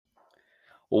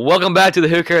Welcome back to the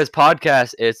Who Cares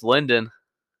podcast. It's Lyndon.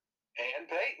 And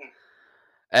Peyton.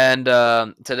 And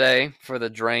today, for the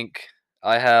drink,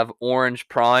 I have Orange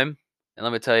Prime. And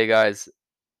let me tell you guys,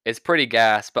 it's pretty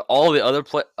gas, but all the other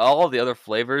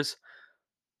flavors,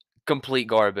 complete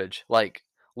garbage. Like,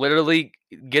 literally,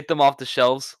 get them off the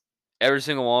shelves, every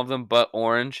single one of them but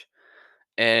orange,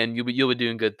 and you'll be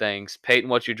doing good things. Peyton,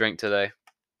 what's your drink today?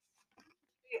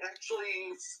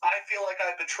 Actually, I feel like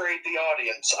I betrayed the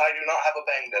audience. I do not have a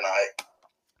bang tonight.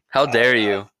 How dare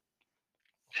you?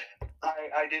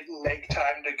 I didn't make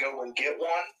time to go and get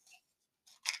one.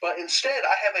 But instead,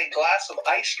 I have a glass of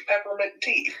iced peppermint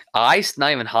tea. Iced?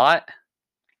 Not even hot?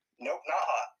 Nope, not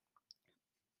hot.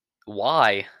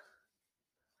 Why?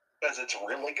 Because it's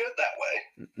really good that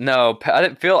way. No, I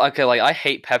didn't feel... Okay, like, I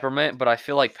hate peppermint, but I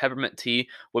feel like peppermint tea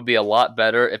would be a lot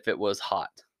better if it was hot.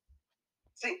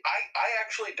 See, I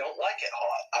actually don't like it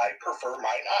hot. I prefer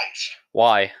mine iced.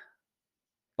 Why?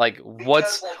 Like,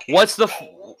 Because, what's the...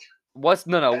 cold, What's...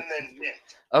 No. and then mint.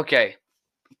 Okay,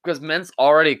 because mint's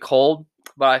already cold,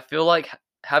 but I feel like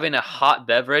having a hot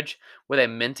beverage with a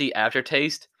minty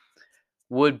aftertaste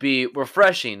would be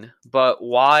refreshing, but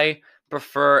why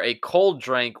prefer a cold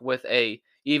drink with a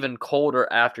even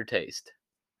colder aftertaste?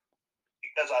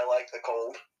 Because I like the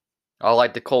cold. I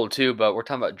like the cold too, but we're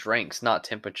talking about drinks, not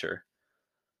temperature.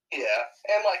 Yeah,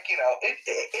 and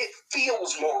it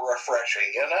feels more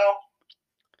refreshing, you know?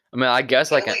 I mean, I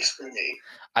guess At least for me.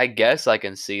 I guess I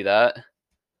can see that.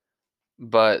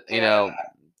 But, you know,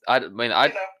 I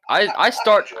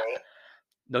start... enjoy it.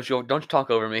 Don't you talk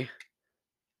over me.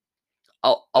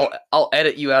 I'll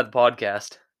edit you out of the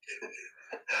podcast.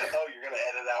 Oh, you're gonna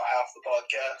edit out half the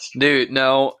podcast? Dude,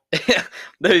 no.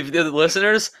 the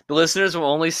listeners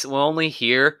will only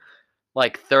hear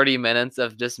like 30 minutes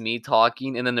of just me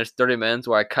talking, and then there's 30 minutes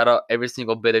where I cut out every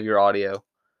single bit of your audio.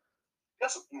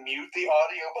 Just mute the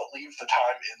audio, but leave the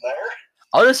time in there.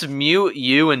 I'll just mute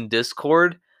you in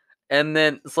Discord, and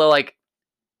then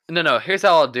no. Here's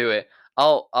how I'll do it.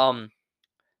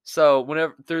 So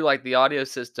whenever through like the audio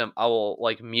system, I will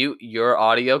like mute your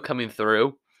audio coming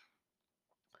through,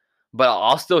 but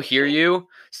I'll still hear you.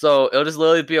 So it'll just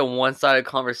literally be a one-sided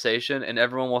conversation, and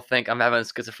everyone will think I'm having a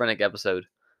schizophrenic episode.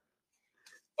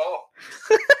 Oh,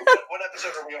 what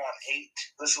episode are we on? 8.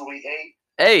 This will be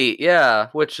 8. 8, yeah.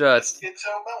 Which It's a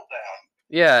meltdown.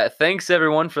 Yeah, thanks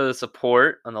everyone for the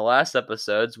support on the last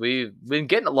episodes. We've been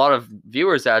getting a lot of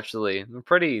viewers actually. I'm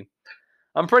pretty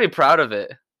proud of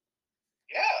it.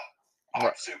 Yeah,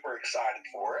 I'm super excited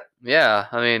for it. Yeah,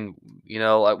 I mean, you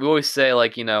know, like we always say,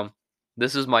 like, you know,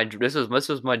 this was my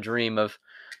dream of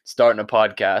starting a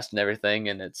podcast and everything,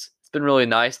 and it's been really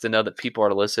nice to know that people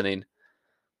are listening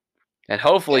and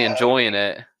hopefully enjoying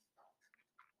it.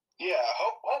 Yeah,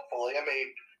 hopefully. I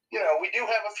mean, you know, we do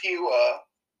have a few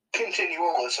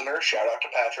continual listeners. Shout out to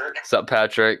Patrick. What's up,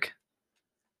 Patrick?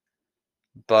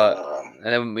 But and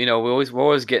then, you know, we're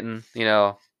always getting, you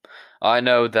know, I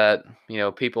know that, you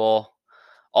know, people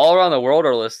all around the world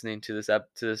are listening to this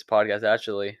podcast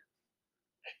actually.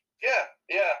 Yeah.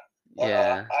 I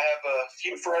have a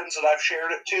few friends that I've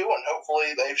shared it to, and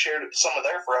hopefully they've shared it to some of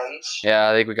their friends. Yeah,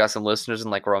 I think we got some listeners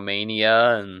in like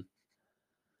Romania and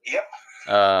yep.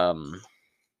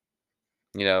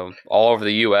 You know, all over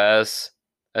the U.S.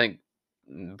 I think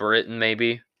Britain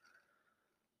maybe. I'm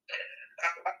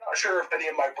not sure if any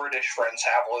of my British friends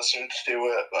have listened to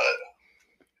it, but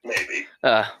maybe.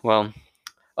 Well,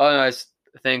 anyways,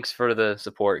 thanks for the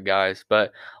support, guys.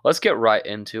 But let's get right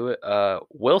into it.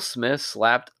 Will Smith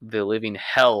slapped the living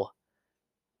hell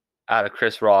out of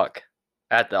Chris Rock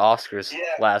at the Oscars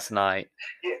last night.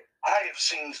 Yeah, I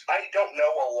don't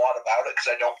know a lot about it because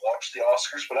I don't watch the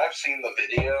Oscars, but I've seen the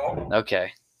video.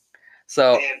 Okay.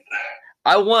 So,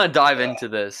 I want to dive into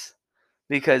this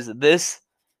because this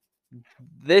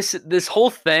whole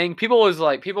thing,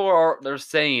 they're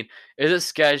saying, is it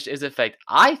sketched? Is it fake?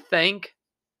 I think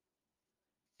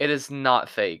it is not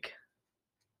fake.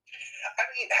 I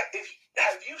mean,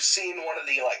 have you seen one of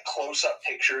the like close-up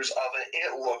pictures of it?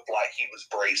 It looked like he was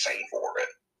bracing for it.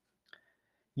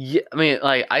 Yeah, I mean,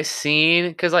 like I seen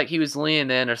because like he was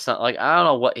leaning in or something. Like I don't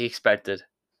know what he expected,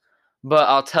 but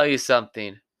I'll tell you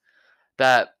something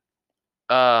that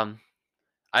I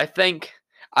think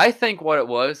what it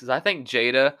was is I think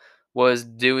Jada was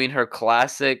doing her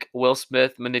classic Will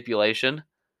Smith manipulation.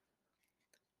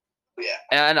 Yeah.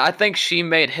 And I think she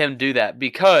made him do that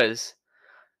because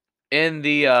in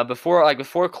the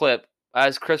before clip,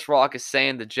 as Chris Rock is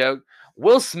saying the joke,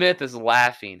 Will Smith is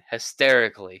laughing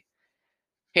hysterically.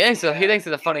 He thinks it's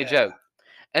a funny joke.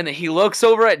 And then he looks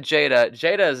over at Jada.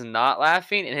 Jada is not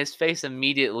laughing, and his face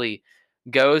immediately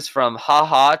goes from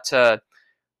ha-ha to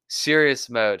serious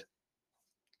mode.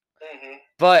 Mm-hmm.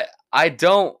 But I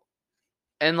don't,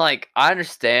 and like I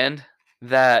understand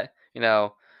that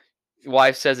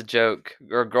wife says a joke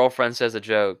or girlfriend says a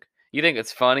joke. You think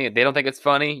it's funny, they don't think it's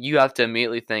funny. You have to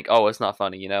immediately think, oh, it's not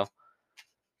funny.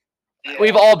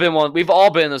 We've Yeah. all been one. We've all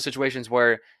been in those situations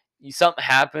where something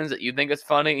happens that you think is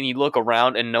funny, and you look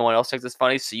around and no one else thinks it's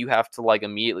funny, so you have to like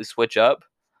immediately switch up.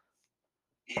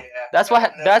 Yeah. That's No,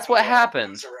 what no, that's what no one looks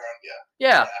happened. around you.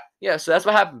 Yeah, Yeah. yeah. So that's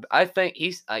what happened. I think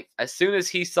he's like, as soon as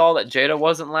he saw that Jada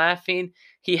wasn't laughing,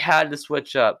 he had to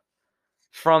switch up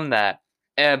from that.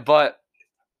 But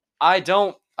I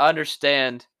don't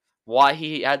understand why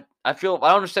he had. I don't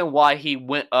understand why he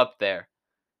went up there.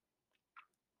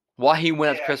 Why he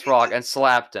went up to Yeah. Chris He Rock did. and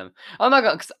slapped him. I'm not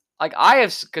gonna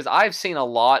because I've seen a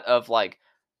lot of like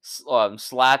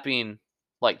slapping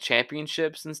like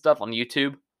championships and stuff on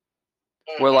YouTube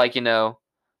where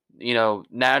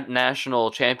Mm-hmm. like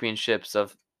national championships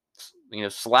of Yeah.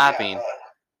 slapping.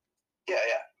 Yeah.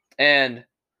 Yeah. And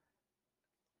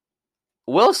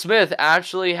Will Smith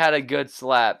actually had a good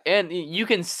slap, and you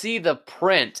can see the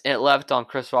print it left on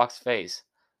Chris Rock's face.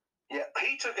 Yeah.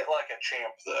 He took it like a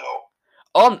champ, though.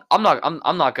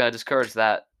 I'm not gonna discourage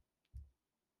that.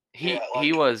 Yeah.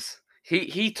 He Like was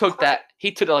he took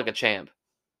it like a champ.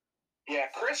 Yeah,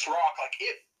 Chris Rock, like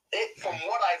it from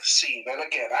what I've seen, and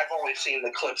again, I've only seen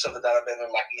the clips of it that have been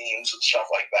in like memes and stuff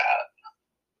like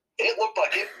that. It looked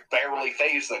like it barely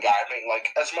phased the guy. I mean, like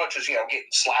as much as getting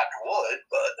slapped would,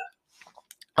 but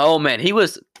Oh man, he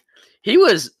was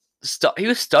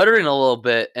stuttering a little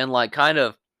bit and like kind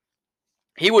of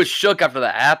he was shook after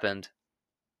that happened.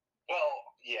 well,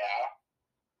 yeah,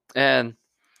 And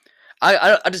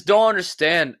I just don't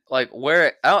understand like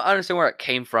I don't understand where it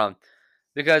came from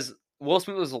because Will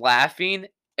Smith was laughing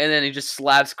and then he just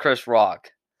slaps Chris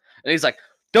Rock and he's like,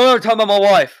 "Don't ever talk about my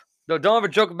wife. No, don't ever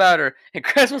joke about her." And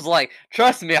Chris was like,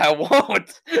 "Trust me, I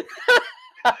won't.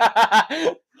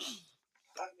 I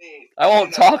mean, I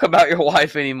won't talk about your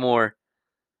wife anymore."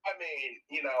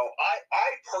 I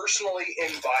personally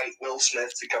invite Will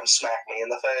Smith to come smack me in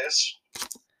the face.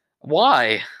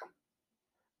 Why?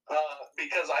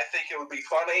 Because I think it would be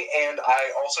funny, and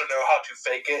I also know how to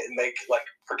fake it and make like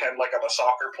pretend like I'm a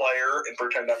soccer player and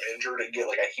pretend I'm injured and get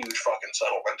like a huge fucking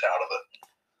settlement out of it.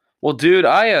 Well, dude,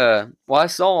 I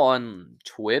saw on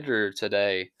Twitter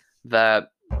today that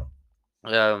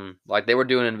like they were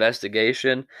doing an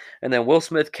investigation, and then Will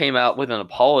Smith came out with an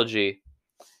apology,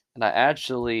 and I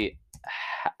actually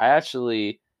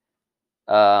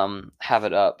have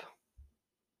it up.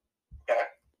 Okay.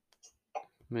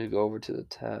 Let me go over to the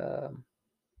tab.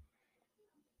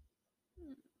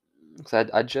 'Cause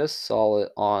I just saw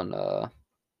it on I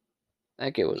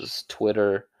think it was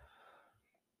Twitter.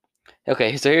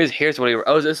 Okay, so here's what he wrote.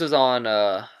 Oh, this was on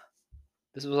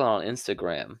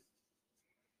Instagram.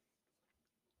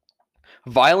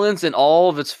 Violence in all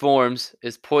of its forms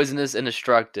is poisonous and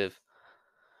destructive.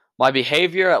 My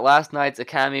behavior at last night's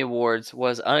Academy Awards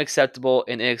was unacceptable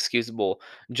and inexcusable.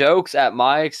 Jokes at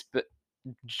my expense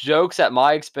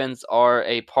are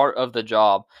a part of the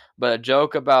job, but a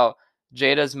joke about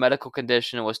Jada's medical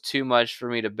condition was too much for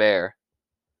me to bear,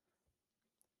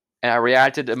 and I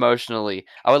reacted emotionally.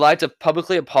 I would like to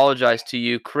publicly apologize to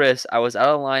you, Chris. I was out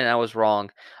of line and I was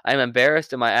wrong. I am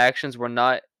embarrassed and my actions were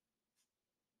not.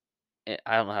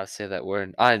 I don't know how to say that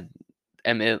word. I'm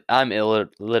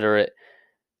illiterate.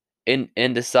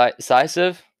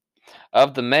 Indecisive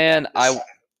of the man I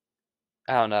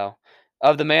don't know.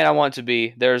 Of the man I want to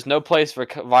be, there is no place for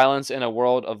violence in a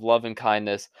world of love and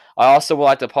kindness. I also would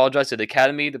like to apologize to the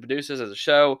Academy, the producers of the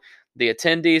show, the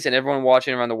attendees, and everyone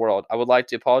watching around the world. I would like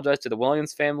to apologize to the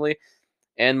Williams family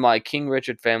and my King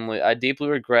Richard family. I deeply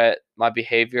regret my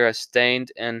behavior has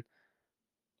stained in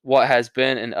what has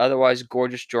been an otherwise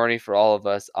gorgeous journey for all of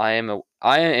us. I am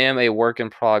a work in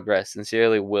progress.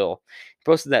 Sincerely, Will. He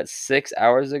posted that 6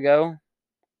 hours ago.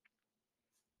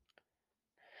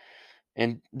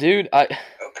 And dude,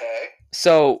 Okay.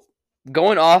 so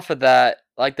going off of that,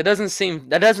 like that doesn't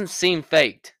seem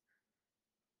faked.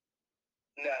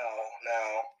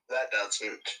 No, that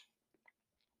doesn't.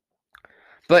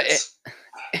 But it It's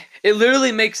it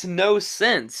literally makes no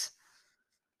sense.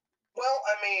 well,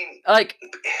 I mean, Like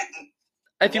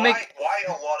if you why make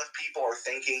a lot of people are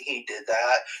thinking he did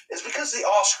that is because the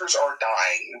Oscars are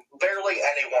dying. Barely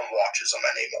anyone watches them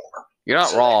anymore. you're not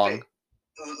So wrong.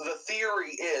 the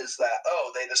theory is that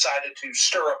they decided to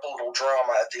stir up a little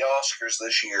drama at the Oscars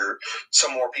this year, so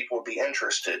more people would be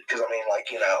interested. Because I mean,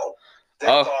 their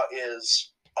Oh, thought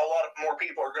is a lot of more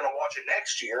people are going to watch it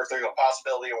next year if there's a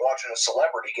possibility of watching a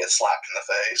celebrity get slapped in the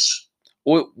face.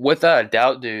 without a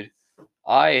doubt, dude.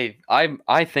 I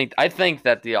think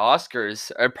that the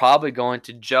Oscars are probably going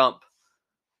to jump.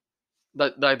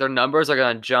 Like their numbers are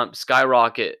going to jump,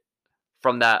 skyrocket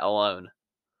from that alone.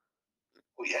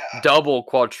 Well, yeah. Double,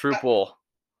 quadruple.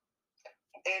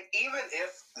 And even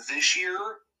if this year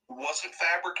wasn't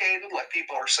fabricated, like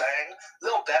people are saying,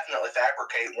 they'll definitely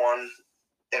fabricate one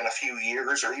in a few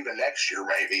years or even next year,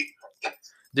 maybe.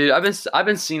 Dude, I've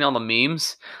been seeing all the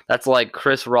memes. That's like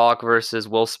Chris Rock versus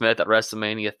Will Smith at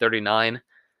WrestleMania 39.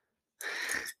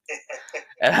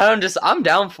 And I'm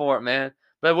down for it, man.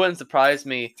 But it wouldn't surprise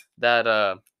me that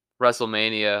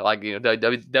WrestleMania, like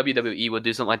WWE would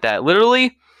do something like that.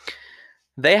 Literally,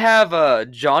 they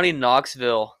have Johnny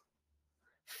Knoxville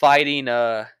fighting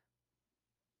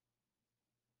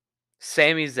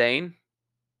Sami Zayn,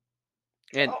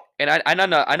 and Oh, and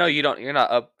I know you're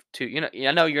not up to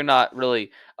I know you're not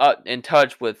really up in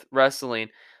touch with wrestling,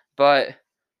 but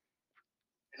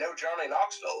no Johnny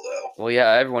Knoxville, though. well,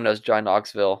 yeah, everyone knows Johnny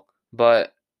Knoxville,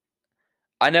 but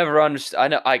I never understood. I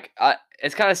know,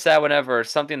 it's kind of sad whenever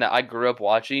something that I grew up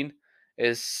watching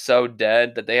is so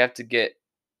dead that they have to get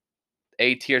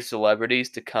A tier celebrities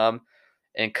to come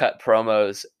and cut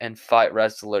promos and fight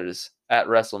wrestlers at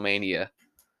WrestleMania.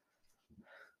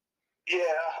 Yeah,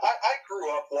 I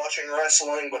grew up watching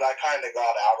wrestling, but I kind of got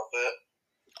out of it.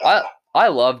 I I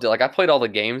loved it. Like I played all the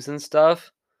games and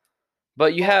stuff,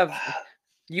 but you Well, have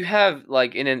you have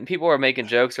like and then people are making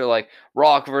jokes. They're like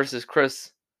Rock versus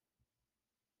Chris.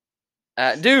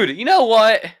 Dude, you know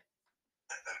what?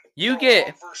 You The get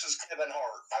Rock versus Kevin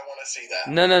Hart. I want to see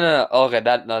that. no. Okay,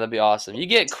 that'd be awesome. You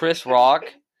get Chris Rock.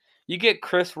 You get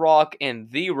Chris Rock and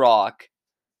The Rock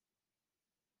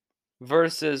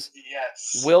versus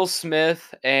Yes. Will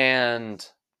Smith and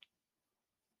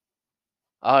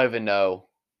I don't even know.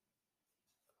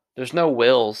 There's no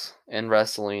Wills in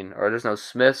wrestling, or there's no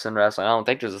Smiths in wrestling. I don't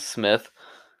think there's a Smith.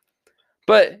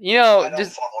 But I don't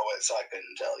just follow it, so I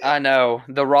couldn't tell you. I know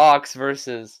the Rocks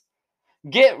versus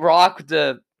get Rock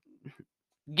to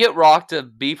get Rock to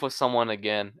beef with someone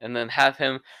again, and then have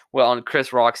him on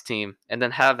Chris Rock's team, and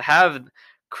then have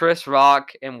Chris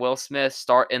Rock and Will Smith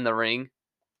start in the ring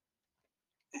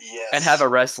and have Yes. a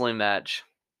wrestling match.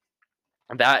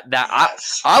 That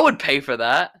Yes. I would pay for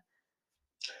that.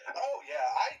 Oh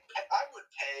yeah, I would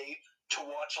pay to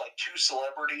watch like two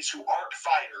celebrities who aren't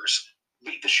fighters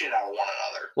beat the shit out of one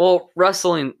another. Well,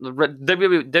 wrestling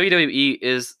WWE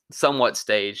is somewhat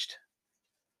staged.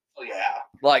 Oh yeah,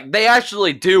 Like they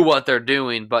actually do what they're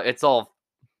doing, but it's all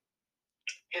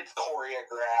it's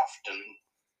choreographed and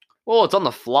it's on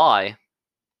the fly.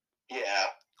 yeah,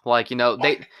 Like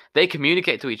like they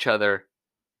communicate to each other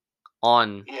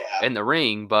on yeah, in the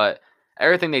ring, but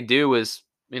everything they do is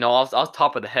off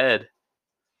top of the head.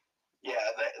 yeah.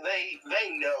 They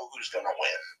know who's gonna win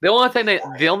The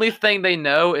beforehand. only thing they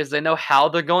know is they know how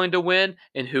they're going to win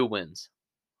and who wins.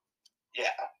 Yeah,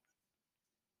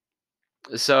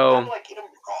 kind So of like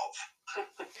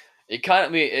improv. it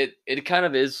kind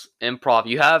of is improv.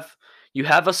 You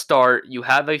have a start, you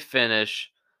have a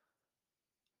finish.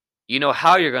 You know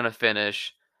how you're gonna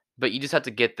finish, but you just have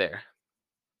to get there.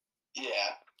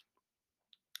 Yeah,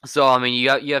 So I mean,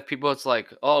 you have people. It's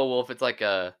like, oh well, if it's like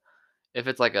a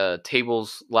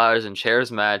tables, ladders, and chairs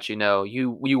match,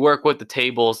 you work with the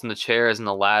tables and the chairs and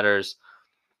the ladders.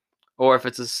 Or if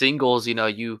it's a singles,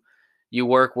 you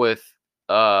work with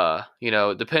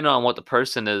depending on what the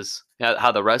person is,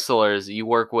 how the wrestler is, you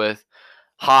work with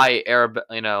high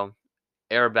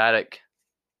aerobatic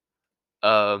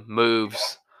yeah,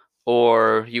 moves,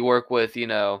 or you work with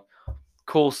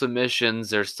cool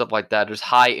submissions or stuff like that. There's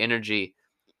high energy,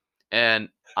 and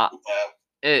yeah.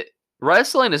 it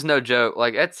wrestling is no joke.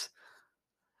 Like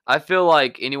I feel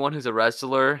like anyone who's a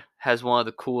wrestler has one of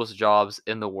the coolest jobs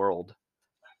in the world.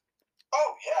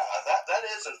 Oh yeah, that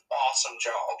is an awesome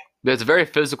job. But it's a very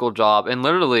physical job, and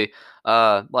literally,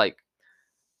 uh, like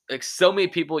so many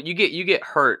people, you get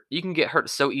hurt. You can get hurt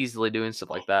so easily doing stuff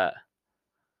like that.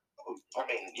 I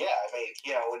mean,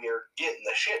 yeah, when you're getting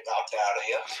the shit knocked out of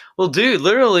you. Well, dude,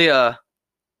 literally,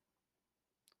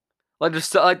 like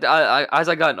just like as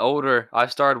I gotten older, I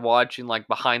started watching like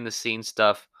behind the scenes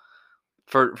stuff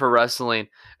for wrestling,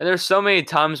 and there's so many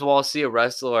times where I'll see a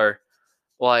wrestler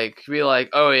like be like,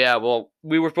 oh yeah, well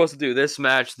we were supposed to do this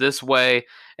match this way,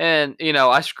 and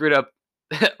I screwed up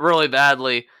really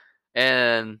badly,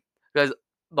 and because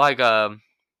like are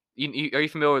you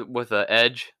familiar with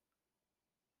Edge?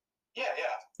 Yeah,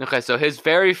 yeah. Okay, so his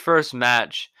very first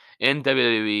match in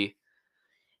WWE,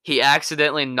 he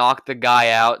accidentally knocked the guy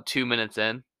out 2 minutes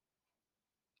in,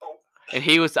 Oh, and I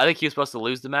think he was supposed to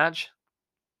lose the match,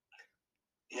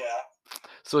 yeah.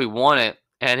 so he won it,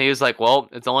 and he was like, well,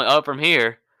 it's only up from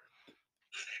here.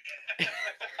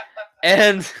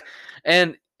 and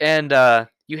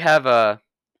you have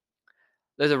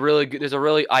there's a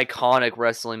really iconic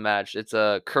wrestling match. It's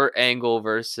a Kurt Angle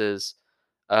versus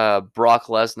Brock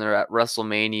Lesnar at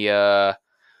WrestleMania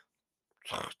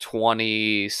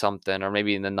 20 something, or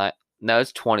maybe in the night. No,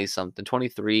 it's 20 something,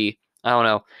 23. I don't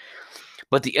know.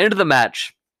 But the end of the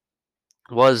match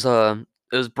was it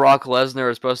was Brock Lesnar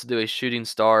was supposed to do a shooting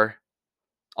star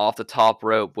off the top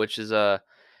rope, which is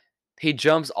he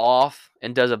jumps off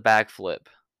and does a backflip.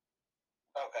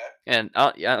 Okay. And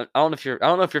yeah, I don't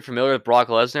know if you're familiar with Brock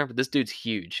Lesnar, but this dude's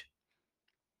huge.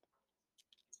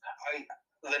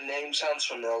 The name sounds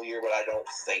familiar, but I don't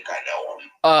think I know him.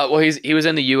 Well, he was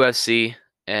in the UFC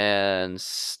and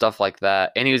stuff like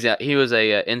that, and he was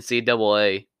a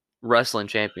NCAA wrestling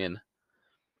champion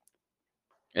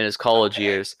in his college Okay.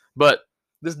 years. But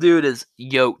this dude is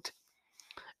yoked.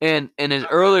 And in his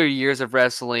earlier years of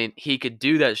wrestling, he could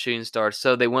do that shooting star,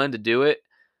 so they wanted to do it,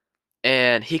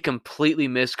 and he completely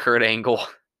missed Kurt Angle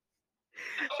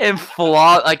and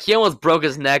flawed, like he almost broke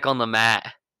his neck on the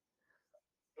mat.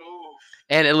 Oof.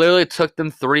 And it literally took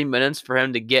them 3 minutes for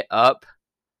him to get up,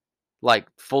 like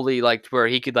fully, like where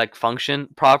he could like function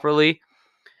properly,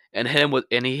 and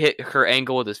he hit Kurt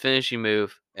Angle with his finishing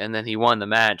move, and then he won the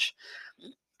match.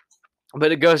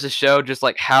 But it goes to show just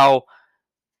like how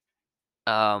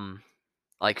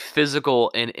like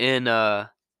physical and in oh,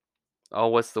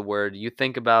 what's the word? You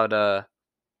think about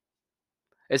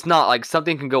it's not like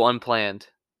something can go unplanned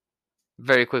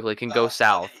very quickly, can go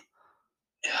south.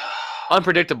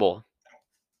 Unpredictable.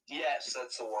 Yes,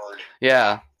 that's the word.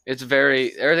 Yeah.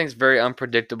 Everything's very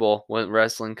unpredictable when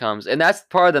wrestling comes. And that's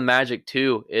part of the magic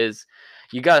too, is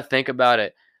you gotta think about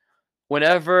it.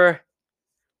 Whenever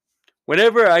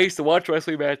I used to watch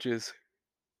wrestling matches,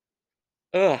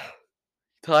 ugh,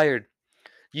 tired.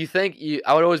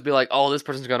 I would always be like, oh, this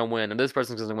person's gonna win, and this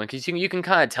person's gonna win, because you can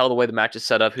kind of tell the way the match is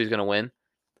set up who's gonna win.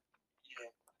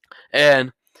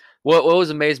 And what was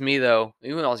amazed me though,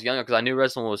 even when I was younger, because I knew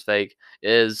wrestling was fake,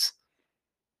 is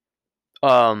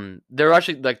they're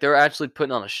actually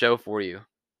putting on a show for you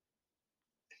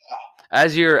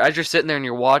as you're sitting there and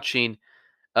you're watching.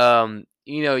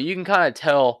 You can kind of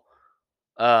tell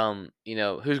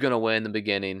who's gonna win in the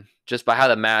beginning just by how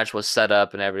the match was set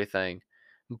up and everything,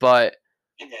 but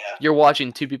Yeah. you're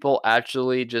watching two people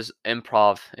actually just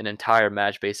improv an entire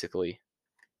match basically,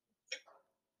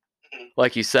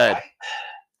 like you said.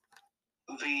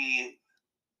 I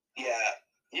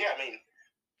mean,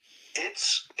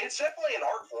 it's definitely an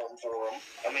art form for them.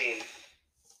 I mean,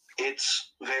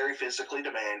 it's very physically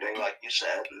demanding, like you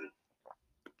said.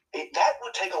 And that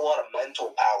would take a lot of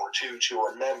mental power too to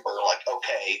remember, like,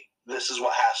 okay, this is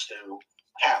what has to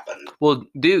happen. Well,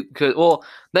 dude,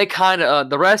 they kind of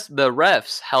the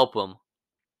refs help them.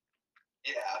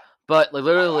 Yeah. But like,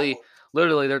 literally,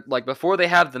 they're like before they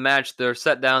have the match, they're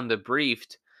set down, they're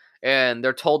briefed, and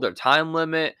they're told their time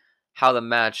limit, how the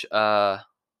match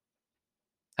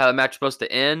is supposed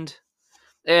to end,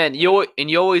 and you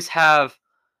always have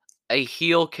a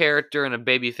heel character and a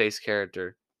babyface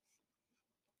character.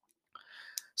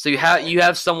 So you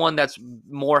have someone that's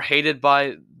more hated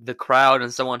by the crowd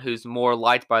and someone who's more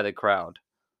liked by the crowd.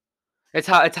 It's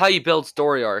how you build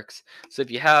story arcs. So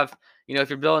if you have if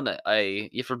you're building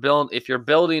if you're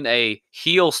building a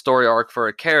heel story arc for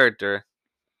a character,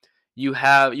 you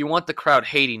want the crowd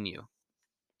hating you.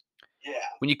 Yeah.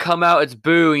 When you come out, it's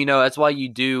boo. That's why you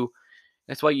do.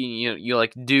 That's why you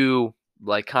like do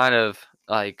like kind of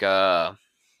like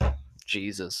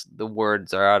Jesus. The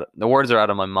words are out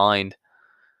of my mind.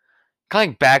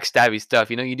 Kind of backstabby stuff.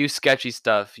 You do sketchy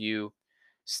stuff. You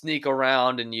sneak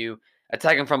around and you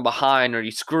attack him from behind, or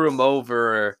you screw him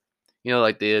over, or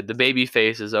like the baby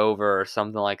face is over or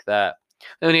something like that.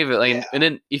 And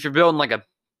then if you're building like a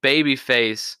baby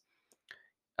face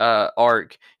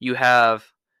arc, you have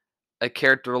a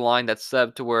character line that's set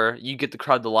up to where you get the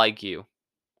crowd to like you.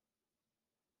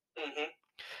 Mm-hmm.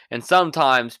 And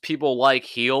sometimes people like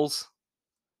heels,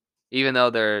 even though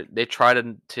they try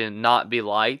to not be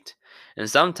liked. And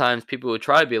sometimes people who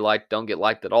try to be liked don't get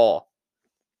liked at all.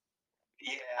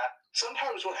 Yeah.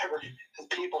 Sometimes whenever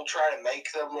people try to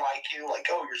make them like you, like,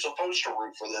 oh, you're supposed to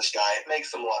root for this guy, it makes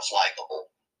them less likable.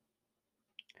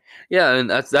 Yeah, and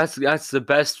that's the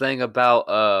best thing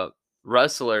about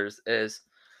wrestlers is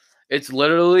it's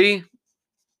literally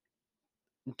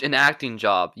an acting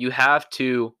job. You have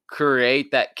to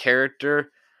create that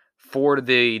character for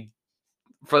the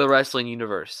wrestling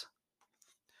universe.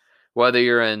 Whether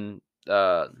you're in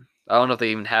I don't know if they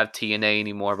even have TNA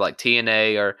anymore, but like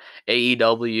TNA or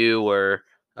AEW or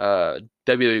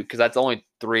WWE, because that's only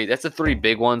three. That's the three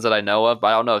big ones that I know of. But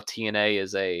I don't know if TNA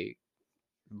is a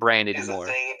brand anymore. Is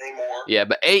a thing anymore. Yeah,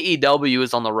 but AEW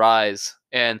is on the rise,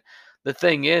 and the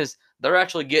thing is, they're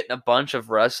actually getting a bunch of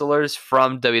wrestlers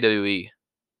from WWE.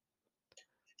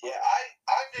 Yeah,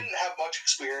 I didn't have much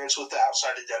experience with the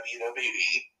outside of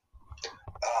WWE.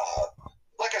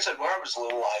 Like I said, when I was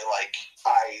little, I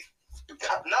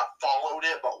not followed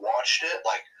it, but watched it.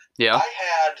 Like, Yeah. I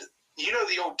had,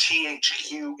 the old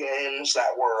THQ games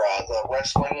that were the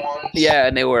wrestling ones? Yeah,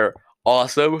 and they were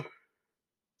awesome.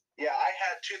 Yeah, I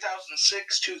had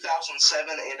 2006, 2007,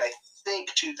 and I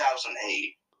think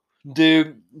 2008. Dude,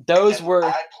 And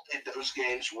I played those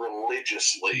games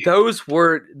religiously. those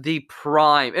were the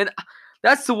prime. And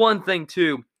that's the one thing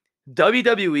too.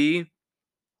 WWE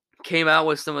came out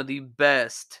with some of the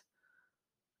best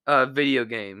video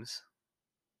games.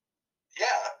 Yeah,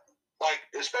 like,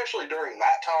 especially during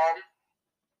that time.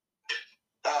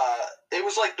 It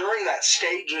was like during that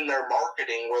stage in their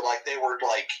marketing where like they were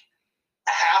like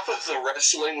half of the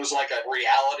wrestling was like a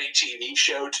reality TV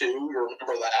show too. You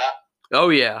remember that? Oh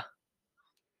yeah.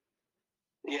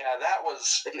 Yeah, that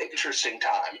was an interesting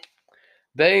time.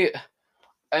 They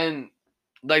and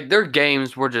like their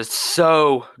games were just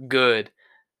so good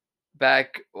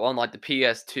back on like the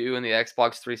PS2 and the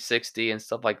Xbox 360 and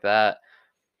stuff like that.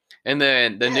 And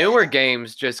then the newer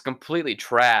games just completely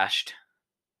trashed.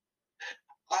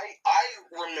 I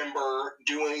remember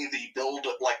doing the build a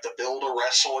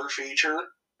wrestler feature.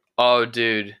 Oh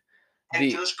dude.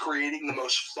 And just creating the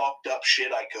most fucked up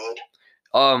shit I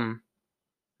could.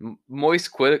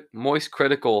 Moist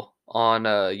Critical on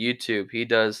YouTube. He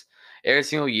does every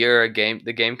single year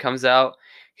the game comes out.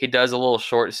 He does a little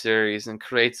short series and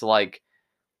creates like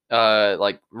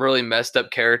really messed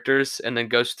up characters, and then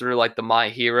goes through like the My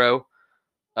Hero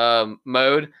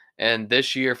mode. And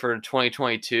this year for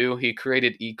 2022, he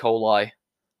created E. coli.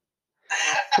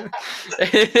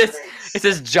 it's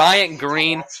this giant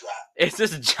green. It's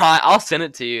this giant. I'll send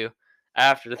it to you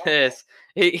after this.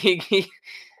 He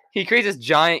creates this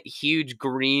giant, huge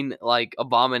green like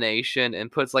abomination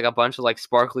and puts like a bunch of like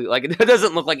sparkly, like it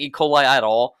doesn't look like E. coli at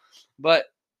all, but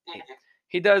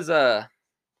he does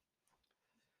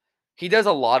he does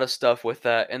a lot of stuff with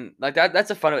that, and like that's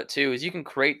the fun of it too. Is you can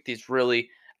create these really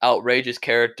outrageous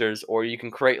characters, or you can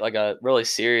create like a really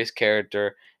serious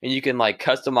character, and you can like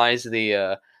customize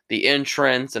the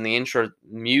entrance and the intro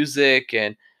music,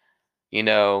 and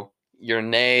your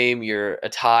name, your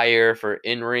attire for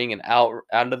in ring and out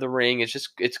of the ring.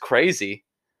 It's crazy.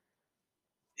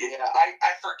 Yeah,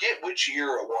 I forget which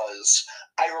year it was.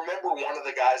 I remember one of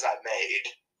the guys I made.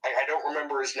 I don't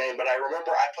remember his name, but I remember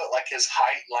I put like his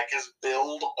height, like his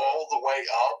build, all the way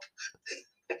up.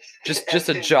 Just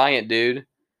a giant dude.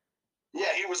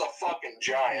 Yeah, he was a fucking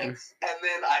giant. And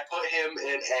then I put him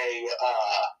in a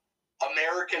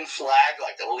American flag,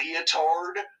 like a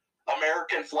leotard,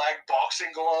 American flag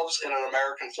boxing gloves, and an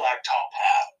American flag top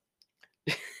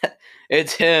hat.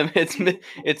 It's him. It's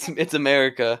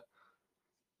America.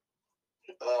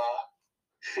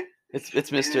 It's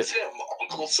Mr. It's him,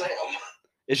 Uncle Sam.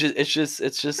 It's just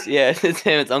yeah, it's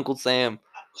him. It's Uncle Sam.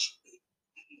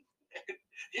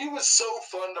 He was so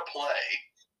fun to play.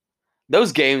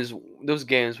 Those games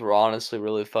were honestly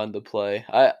really fun to play.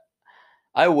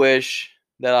 I wish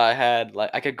that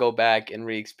I could go back and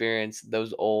re-experience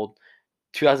those old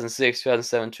 2006,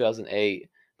 2007, 2008.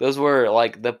 Those were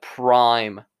like the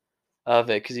prime of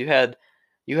it, because you had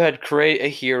create a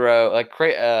hero, like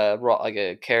create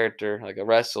a character, like a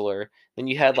wrestler. Then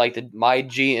you had like the My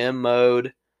GM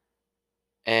mode,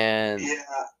 and yeah.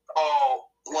 Oh,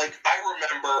 like I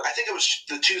remember, I think it was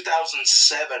the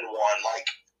 2007 one. Like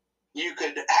you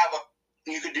could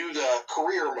do the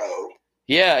career mode.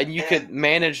 Yeah, and you could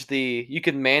manage the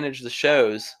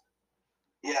shows.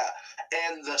 Yeah,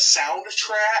 and the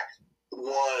soundtrack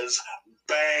was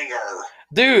banger.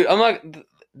 Dude, I'm like,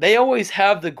 they always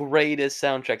have the greatest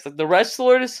soundtracks. Like the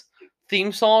wrestlers'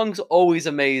 theme songs, always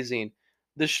amazing.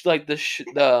 The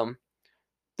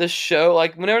show,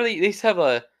 like whenever they used to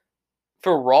have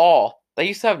for Raw, they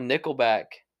used to have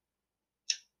Nickelback.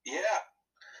 Yeah,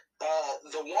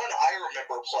 the one I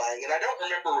remember playing, and I don't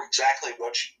remember exactly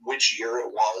which year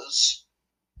it was.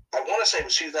 I want to say it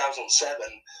was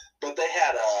 2007, but they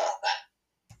had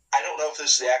I don't know if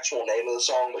this is the actual name of the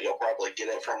song, but you'll probably get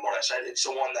it from what I said. It's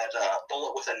the one that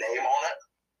Bullet with a Name on it.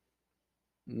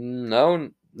 No,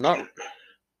 not.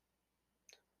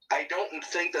 I don't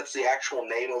think that's the actual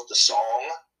name of the song.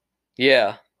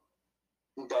 Yeah.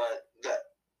 But that,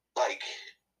 like,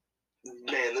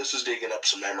 man, this is digging up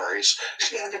some memories.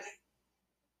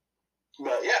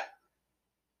 But yeah,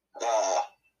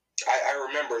 I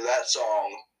remember that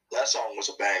song. That song was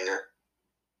a banger.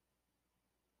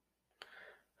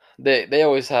 They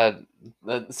always had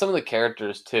some of the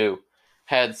characters too.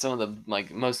 had some of the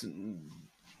most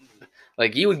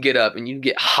you would get up and you'd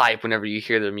get hype whenever you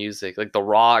hear their music, like The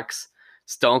Rock's,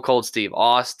 Stone Cold Steve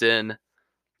Austin,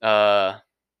 uh,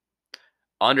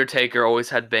 Undertaker always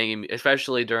had banging,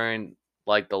 especially during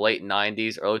like the late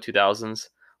 '90s, early 2000s,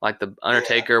 like the Yeah,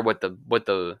 Undertaker with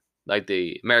the like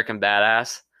the American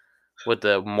Badass with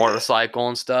the yeah. motorcycle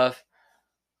and stuff.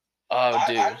 Oh,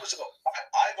 dude.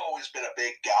 I've always been a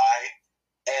big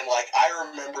guy, and like I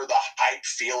remember the hype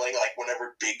feeling like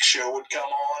whenever Big Show would come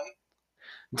on.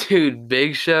 Dude,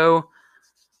 Big Show.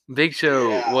 Big Show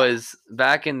Yeah, was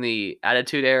back in the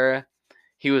Attitude Era.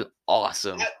 He was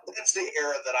awesome. that's the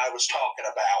era that I was talking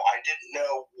about. I didn't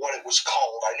know what it was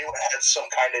called. I knew it had some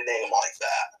kind of name like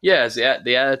that. Yeah, it's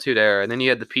the Attitude Era, and then you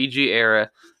had the PG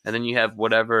era, and then you have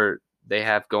whatever they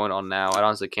have going on now. I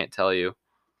honestly can't tell you.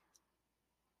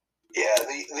 Yeah,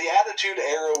 the Attitude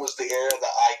Era was the era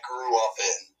that I grew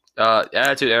up in.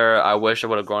 Attitude Era. I wish I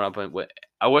would have grown up in.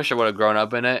 I wish I would have grown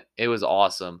up in it. It was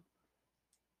awesome.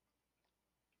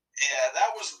 Yeah, that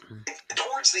was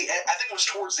towards the end. I think it was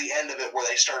towards the end of it where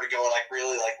they started going like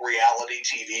really like reality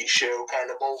TV show kind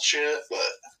of bullshit.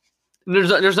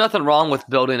 But There's nothing wrong with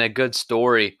building a good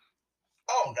story,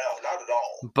 oh no, not at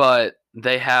all. but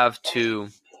they have to.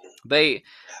 They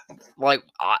like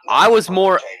I was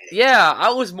more. Yeah,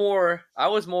 I was more. I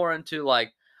was more into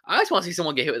like I just want to see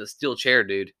someone get hit with a steel chair,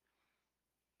 dude.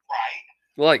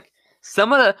 Right. Like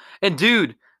some of the and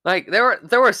dude, like there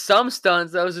were some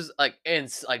stunts that was just like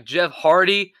like Jeff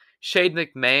Hardy, Shane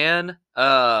McMahon,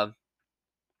 the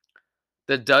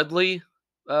Dudley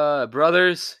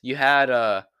brothers. You had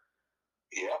Yep.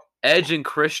 Edge and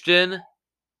Christian,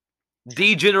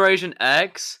 D Generation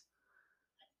X.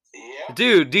 Yep.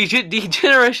 Dude, D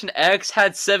Generation X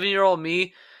had 7-year-old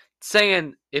me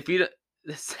saying if you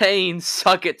saying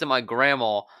suck it to my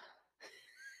grandma.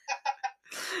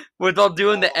 Without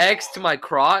doing the X to my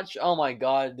crotch. Oh my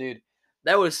god, dude.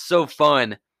 That was so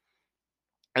fun.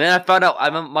 And then I found out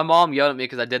my mom yelled at me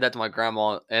because I did that to my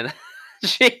grandma, and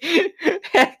she,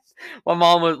 my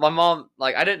mom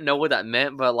like I didn't know what that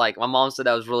meant, but like my mom said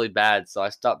that was really bad, so I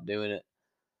stopped doing it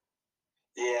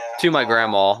Yeah. to my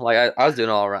grandma. Like I was doing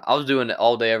it all around. I was doing it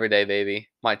all day, every day, baby.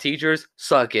 My teachers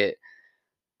suck it.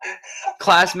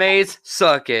 Classmates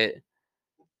suck it.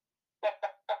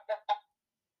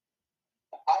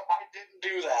 I didn't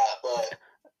do that, but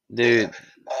Dude,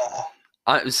 uh,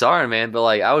 I'm sorry, man, but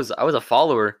like I was a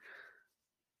follower.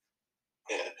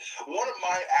 yeah. One of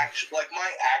my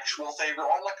actual favorite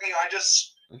one. Like I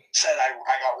just said, I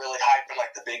got really hyped when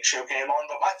like the Big Show came on,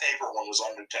 but my favorite one was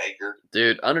Undertaker.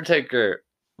 Dude, Undertaker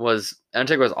was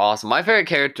awesome. My favorite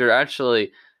character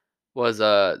actually was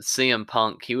CM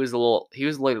Punk. He was he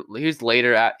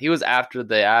was after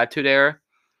the Attitude Era,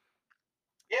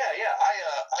 Yeah, yeah,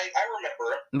 I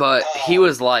remember it. but he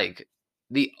was like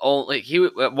the only he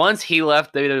once he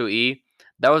left WWE,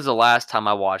 that was the last time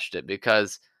I watched it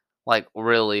because like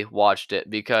really watched it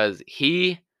because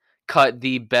he cut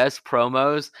the best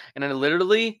promos and I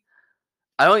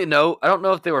don't know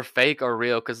if they were fake or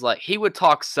real cuz like he would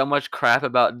talk so much crap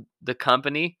about the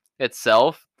company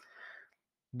itself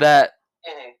that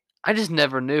Mhm. I just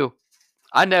never knew.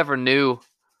 I never knew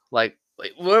like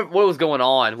what was going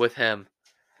on with him.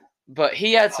 But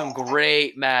he had some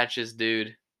great matches,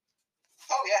 dude.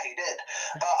 Oh yeah, he did.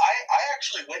 I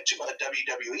actually went to a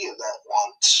WWE event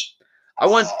once, I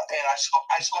went and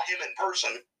I saw him in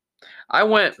person. I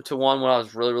went to one when I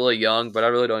was really really young, but I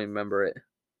really don't even remember it.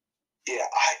 Yeah,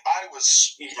 I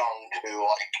was young too.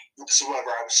 Like this is whenever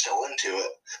I was still into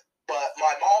it. But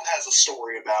my mom has a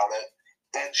story about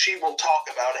it, and she will talk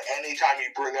about it anytime you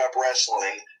bring up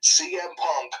wrestling. CM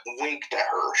Punk winked at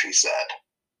her. She said.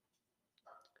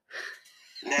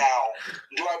 Now,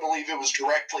 do I believe it was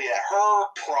directly at her?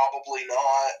 Probably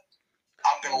not.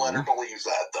 I'm gonna let her believe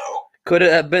that though. Could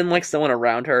it have been like someone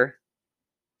around her?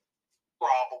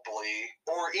 Probably,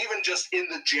 or even just in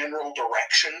the general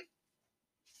direction.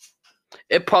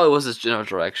 It probably was his general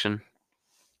direction.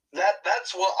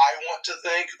 That's what I want to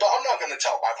think, but I'm not gonna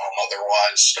tell my mom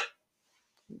otherwise.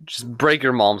 Just break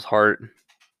your mom's heart.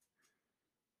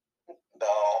 No,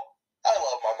 I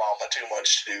love my mama too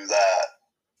much to do that.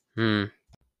 Hmm.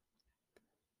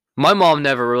 My mom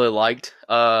never really liked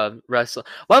wrestling.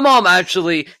 My mom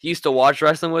actually used to watch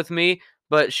wrestling with me,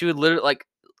 but she would literally like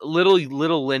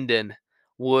little Lyndon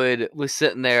was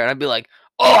sitting there and I'd be like,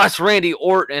 "Oh, that's Randy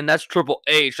Orton, that's Triple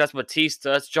H, that's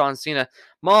Batista, that's John Cena."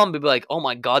 Mom would be like, "Oh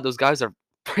my god, those guys are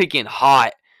freaking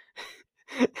hot."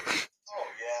 Oh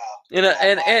yeah, and yeah.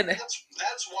 and and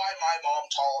That's why my mom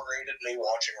tolerated me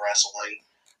watching wrestling.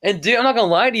 And dude, I'm not gonna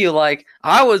lie to you. Like,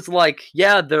 I was like,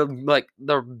 yeah, they're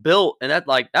built, and that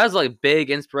was like big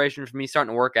inspiration for me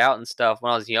starting to work out and stuff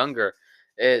when I was younger.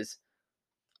 Is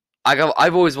I've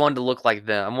always wanted to look like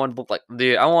them. I wanted to look like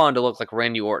dude. I wanted to look like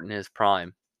Randy Orton in his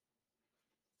prime.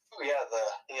 Oh yeah,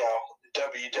 the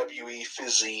WWE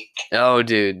physique. Oh,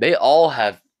 dude, they all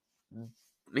have,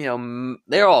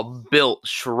 they're all built,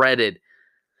 shredded.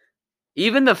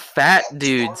 Even the Yeah, fat it's part of the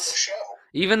dudes, show.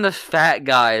 even the fat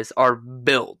guys are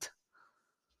built.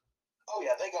 Oh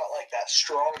yeah, they got like that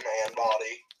strongman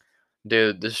body.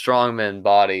 Dude, the strongman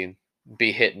body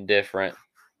be hitting different.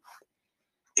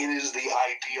 It is the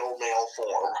ideal male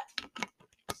form.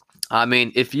 I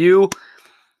mean,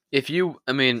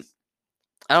 I mean,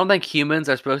 I don't think humans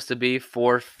are supposed to be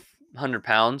 400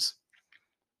 pounds,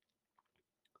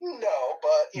 No,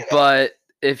 but but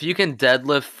if you can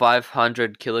deadlift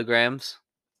 500 kilograms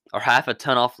or half a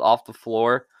ton off the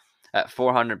floor at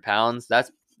 400 pounds,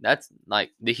 that's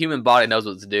like the human body knows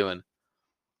what it's doing.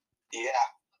 yeah.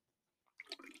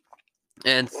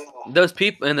 And Ugh. those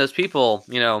people,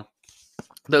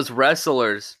 those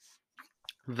wrestlers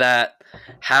that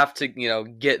have to,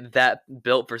 get that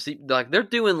built for like they're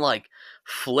doing like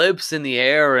flips in the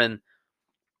air and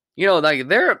like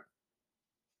they're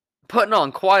putting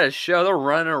on quite a show. They're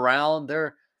running around,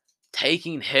 they're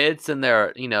taking hits and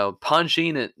they're,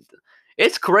 punching and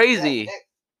it's Yeah, crazy.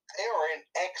 they are in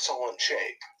excellent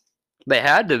shape. They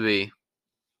had to be.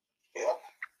 Yep.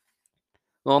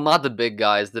 Well, not the big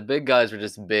guys. The big guys were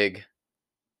just big.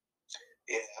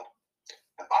 Yeah.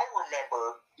 I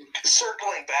remember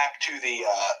circling back to the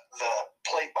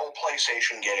old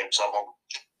PlayStation games of them.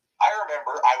 I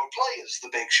remember I would play as the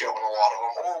Big Show in a lot of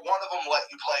them, or one of them let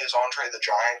you play as Andre the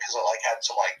Giant because it like had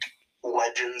some like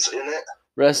legends in it.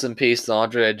 Rest in peace,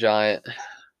 Andre the Giant.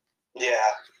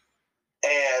 Yeah,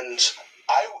 and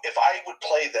if I would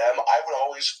play them, I would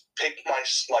always pick my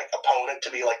like opponent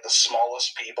to be like the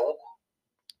smallest people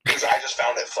because I just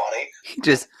found it funny.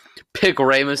 Just pick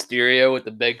Rey Mysterio with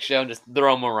the Big Show and just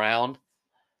throw him around.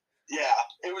 Yeah,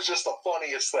 it was just the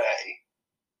funniest thing.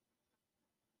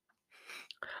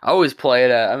 I always play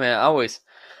it. I mean, always,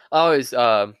 always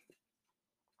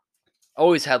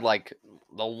had like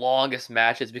the longest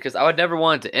matches because I would never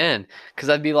want it to end because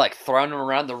I'd be like throwing them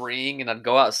around the ring and I'd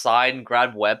go outside and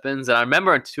grab weapons. And I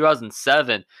remember in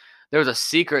 2007 there was a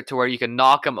secret to where you could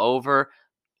knock them over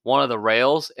one of the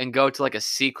rails and go to like a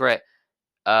secret,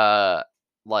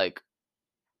 like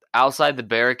outside the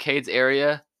barricades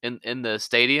area in the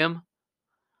stadium.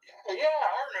 Yeah, I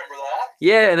remember that.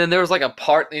 Yeah, and then there was like a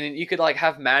part, and you could like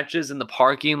have matches in the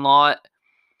parking lot,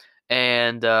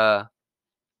 and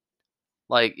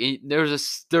like there's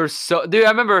so dude. I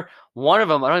remember one of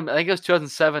them. I think it was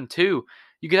 2007 too.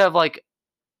 You could have like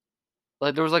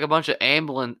there was like a bunch of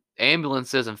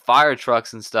ambulances and fire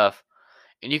trucks and stuff,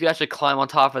 and you could actually climb on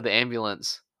top of the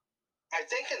ambulance. I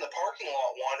think in the parking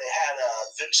lot one, it had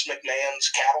Vince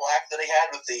McMahon's Cadillac that he had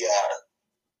with the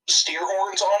steer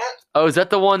horns on it. Oh, is that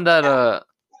the one that And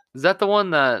is that the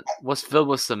one that was filled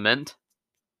with cement?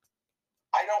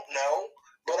 I don't know,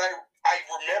 but I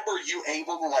remember you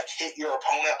able to like hit your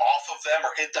opponent off of them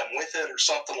or hit them with it or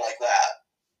something like that.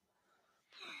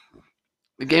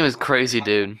 The game is crazy,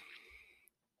 dude.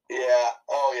 Yeah.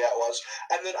 Oh yeah, it was.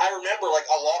 And then I remember like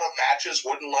a lot of matches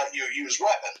wouldn't let you use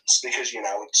weapons because you're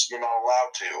not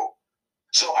allowed to.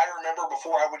 So I remember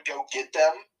before I would go get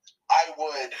them, I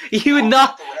would You would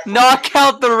knock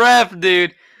out the ref,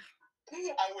 dude.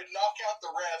 I would knock out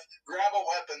the ref, grab a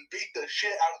weapon, beat the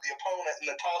shit out of the opponent, and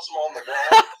then toss them on the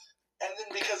ground. And then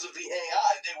because of the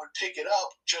AI, they would pick it up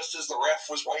just as the ref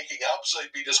was waking up, so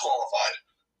he'd be disqualified.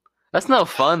 That's no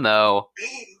fun though.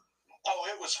 Oh,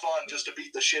 it was fun just to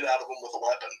beat the shit out of them with a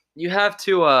weapon. You have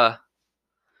to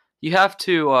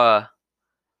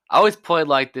I always played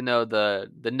like the no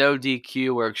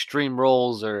DQ or extreme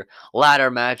rules or ladder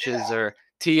matches Yeah. or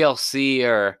TLC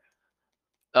or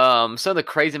some of the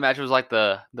crazy matches was like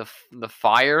the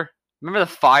fire. Remember the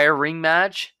fire ring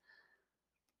match?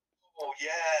 Oh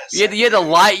yes. You had to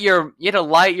light your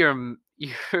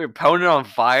opponent on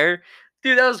fire.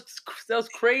 Dude, that was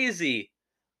crazy.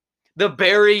 The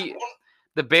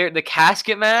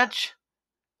casket match.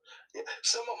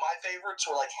 Some of my favorites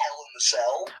were like Hell in the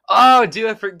Cell. Oh,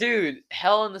 dude,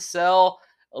 Hell in the Cell,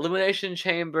 Elimination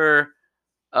Chamber,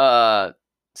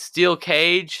 Steel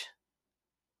Cage.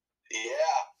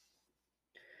 Yeah.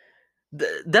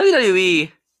 The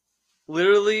WWE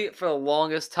literally for the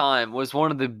longest time was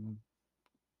one of the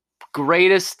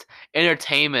greatest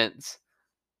entertainment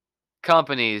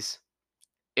companies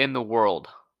in the world.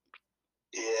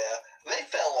 Yeah. They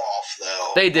fell off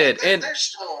though. They did, like, and they're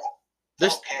still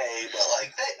there's okay, but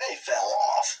like they fell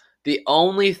off. The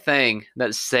only thing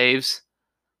that saves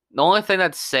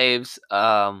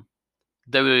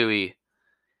WWE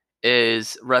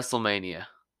is WrestleMania.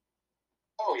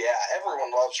 Oh yeah,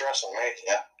 everyone loves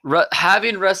WrestleMania.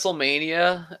 Having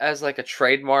WrestleMania as like a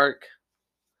trademark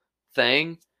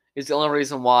thing is the only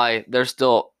reason why they're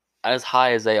still as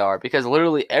high as they are, because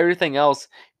literally everything else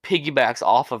piggybacks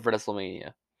off of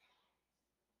WrestleMania.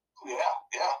 Yeah,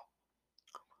 yeah.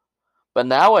 But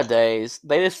nowadays,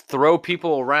 they just throw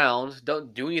people around,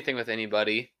 don't do anything with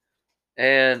anybody,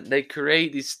 and they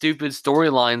create these stupid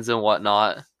storylines and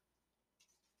whatnot.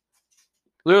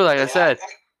 Literally, Yeah,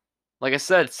 like I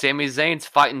said, Sami Zayn's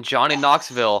fighting Johnny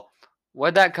Knoxville.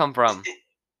 Where'd that come from?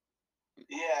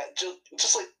 yeah.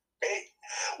 Just like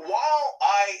while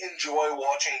I enjoy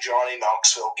watching Johnny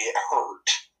Knoxville get hurt,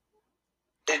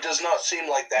 it does not seem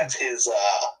like that's his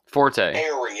Forte.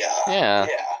 area. Yeah.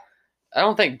 Yeah. I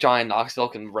don't think Johnny Knoxville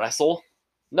can wrestle.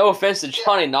 No offense to Yeah.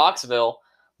 Johnny Knoxville,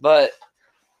 but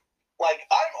Like,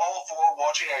 I'm all for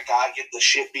watching a guy get the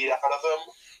shit beat out of him,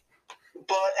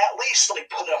 but at least like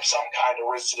put up some kind of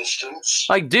resistance.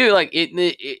 like, dude, like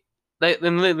they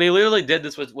literally did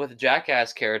this with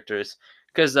Jackass characters,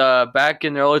 because back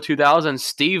in the early 2000s,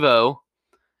 Steve-O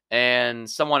and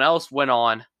someone else went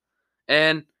on,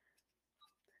 and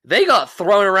they got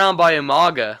thrown around by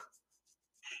Umaga.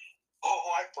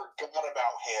 Oh, I forgot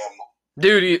about him.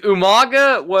 Dude,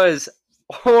 Umaga was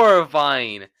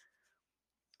horrifying.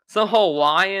 Some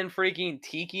Hawaiian freaking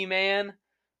tiki man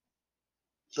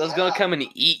that's gonna come and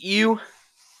eat you.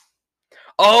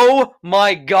 Oh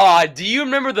my god, do you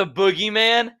remember the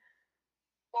Boogeyman?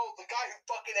 Oh, the guy who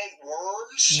fucking ate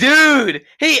worms? Dude,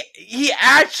 he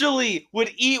actually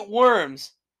would eat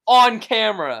worms on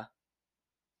camera.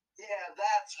 Yeah,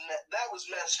 that was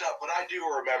messed up, but I do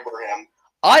remember him.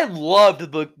 I loved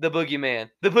the Boogeyman.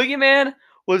 The Boogeyman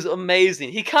was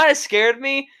amazing. He kind of scared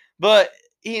me, but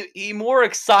he more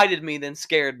excited me than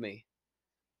scared me.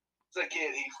 As a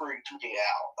kid, he freaked me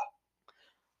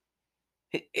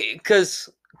out. Because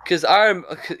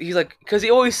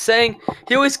he always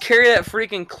carried that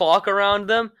freaking clock around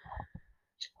them,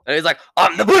 and he's like,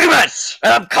 "I'm the Boogeyman,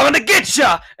 and I'm coming to get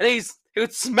ya!" And he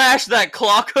would smash that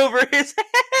clock over his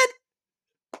head.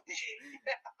 Yeah,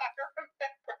 I remember.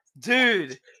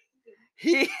 Dude,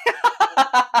 he.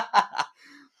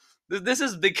 This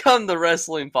has become the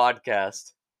wrestling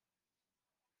podcast.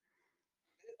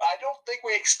 I don't think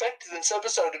we expected this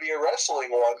episode to be a wrestling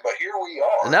one, but here we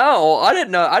are. No, I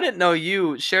didn't know. I didn't know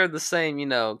you shared the same,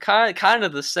 kind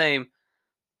of the same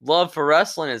love for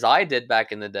wrestling as I did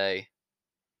back in the day.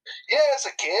 Yeah, as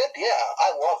a kid, yeah, I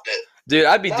loved it. Dude,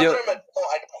 I'd be doing. I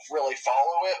don't really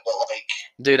follow it, but like,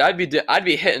 dude, I'd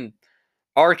be hitting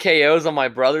RKO's on my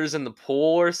brothers in the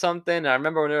pool or something. And I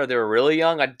remember when they were really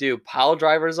young, I'd do pile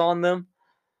drivers on them.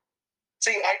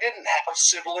 see, I didn't have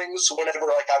siblings whenever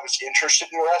like I was interested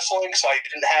in wrestling, so I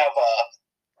didn't have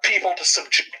people to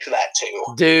subject to that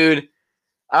to. Dude,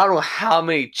 I don't know how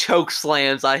many choke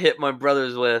slams I hit my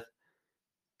brothers with.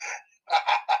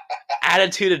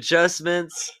 Attitude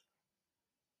adjustments.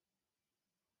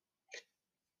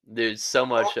 Dude, so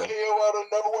much RKO out of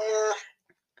nowhere.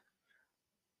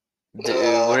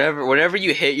 Dude, whenever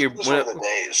you hit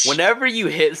whenever you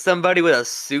hit somebody with a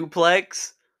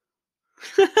suplex,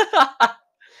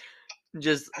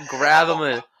 just grab them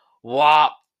and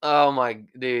whop. Oh my,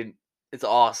 dude, it's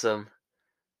awesome.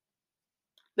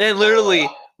 Then literally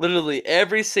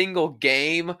every single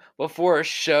game before a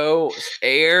show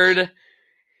aired,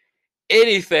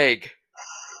 anything,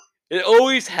 it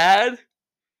always had.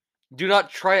 Do not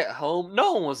try at home.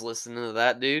 No one was listening to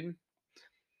that, dude.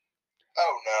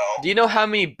 Oh no. Do you know how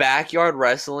many backyard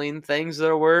wrestling things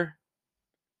there were?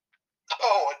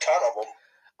 Oh, a ton of them.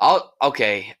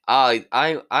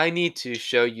 I need to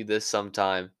show you this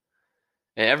sometime.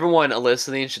 And everyone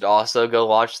listening should also go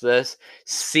watch this.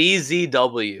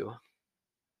 CZW.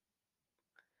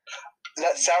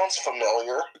 That sounds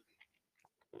familiar.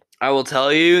 I will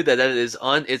tell you that it's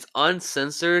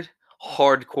uncensored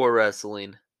hardcore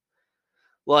wrestling.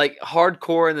 Like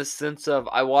hardcore in the sense of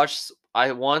I once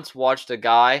watched a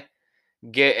guy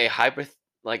get he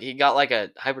got like a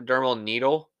hypodermal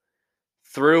needle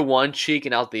through one cheek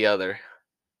and out the other.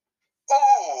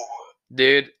 Oh,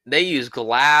 Dude, they use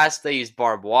glass, they use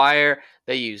barbed wire,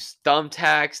 they use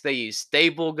thumbtacks, they use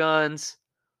staple guns.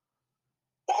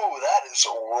 oh, that is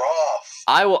rough.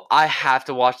 I have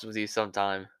to watch this with you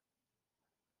sometime.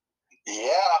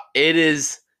 Yeah. It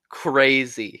is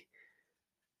crazy.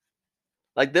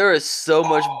 Like there is so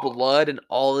much blood in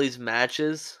all these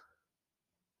matches.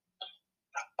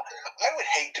 I would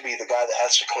hate to be the guy that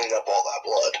has to clean up all that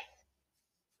blood.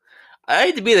 I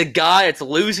hate to be the guy that's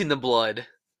losing the blood.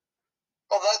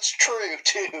 Oh, that's true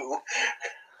too.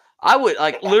 I would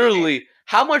like literally.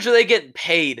 How much are they getting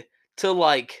paid to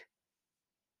like?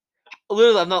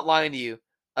 Literally, I'm not lying to you.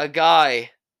 A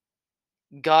guy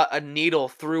got a needle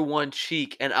through one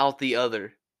cheek and out the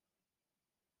other.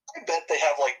 I bet they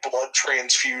have like blood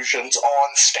transfusions on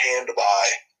standby.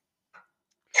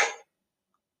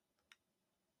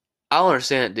 I don't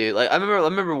understand it, dude. Like I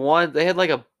remember one. They had like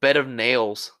a bed of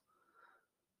nails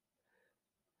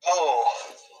Oh,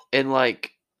 and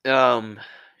like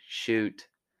shoot,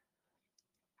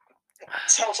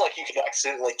 sounds like you could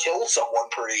accidentally kill someone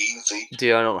pretty easy.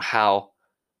 dude. I don't know how.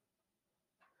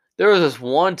 There was this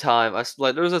one time.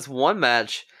 There was this one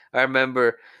match. I remember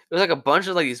it was like a bunch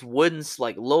of like these wooden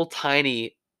like little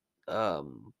tiny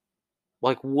um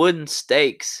like wooden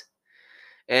stakes,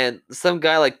 and some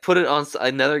guy like put it on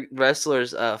another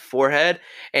wrestler's forehead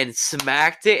and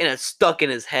smacked it, and it stuck in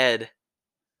his head.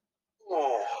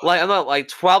 Oh, Like I'm not like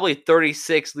probably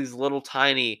 36 these little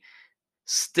tiny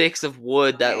sticks of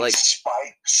wood I that mean like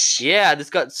spikes. yeah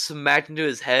just got smacked into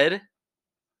his head.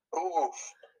 Ooh.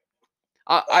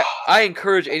 I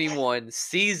encourage anyone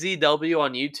CZW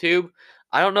on YouTube.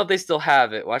 I don't know if they still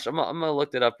have it. Watch, I'm gonna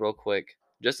look it up real quick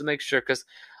just to make sure because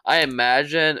I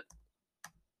imagine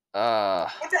I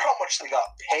wonder how much they got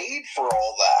paid for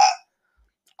all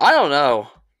that. I don't know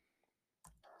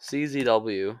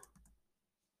CZW.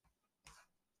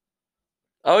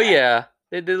 Oh yeah,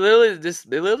 they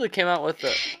literally came out with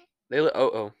the they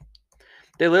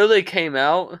literally came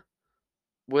out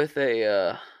with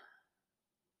a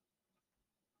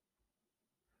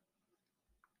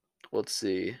let's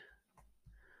see.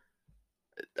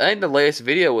 I think the latest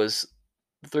video was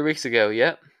 3 weeks ago.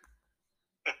 Yep.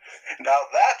 Now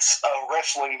that's a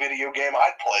wrestling video game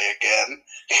I'd play again.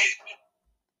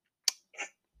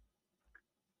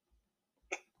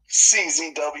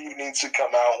 CZW needs to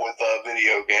come out with a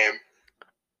video game.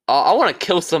 I want to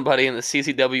kill somebody in the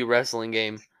CCW wrestling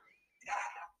game.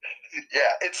 Yeah,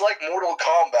 it's like Mortal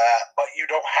Kombat, but you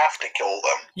don't have to kill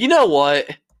them. You know what?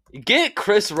 Get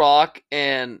Chris Rock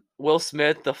and Will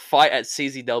Smith to fight at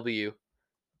CZW.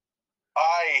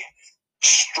 I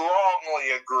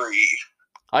strongly agree.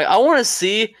 I want to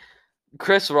see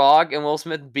Chris Rock and Will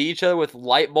Smith beat each other with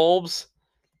light bulbs,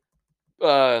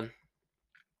 uh,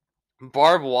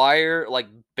 barbed wire, like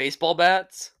baseball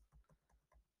bats,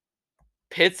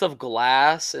 pits of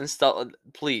glass, and stuff.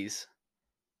 Please.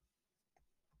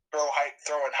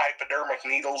 Throwing hypodermic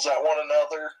needles at one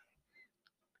another.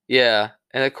 Yeah.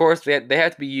 And of course, they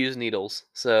have to be used needles.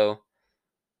 So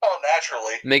Oh,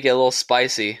 naturally. make it a little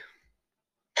spicy.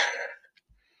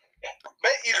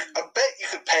 I bet you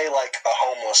could pay like a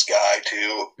homeless guy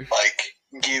to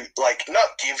not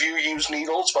give you used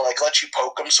needles, but like let you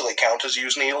poke them so they count as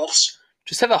used needles.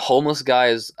 Just have a homeless guy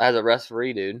as a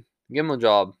referee, dude. Give him a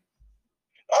job.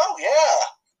 Oh yeah.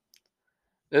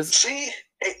 This, See,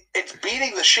 it's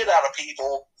beating the shit out of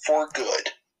people for good.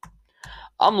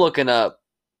 I'm looking up.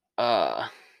 Uh,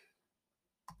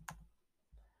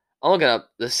 I'm looking up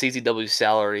the CZW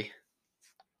salary.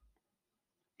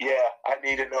 Yeah, I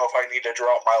need to know if I need to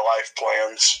drop my life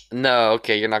plans. No,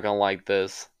 okay, you're not gonna like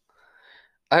this.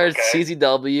 I heard Okay.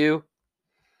 CZW.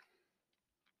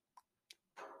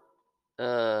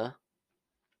 Uh,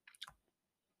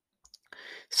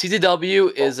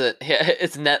 CZW is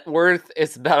its net worth.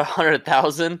 It's about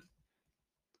 100,000,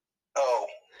 Oh.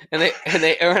 and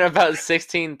they earn about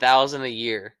 16,000 a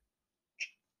year.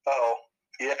 Oh.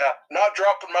 Yeah. Not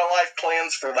dropping my life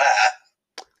plans for that.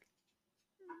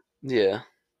 Yeah.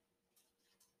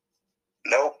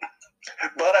 Nope.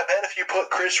 But I bet if you put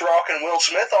Chris Rock and Will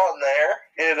Smith on there,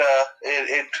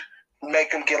 it make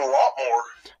them get a lot more.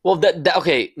 Well, that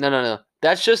okay. No.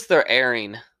 That's just their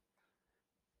airing.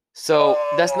 So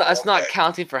that's not Okay.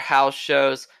 counting for house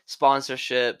shows,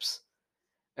 sponsorships,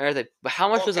 everything. But Okay.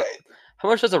 how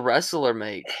much does a wrestler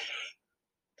make?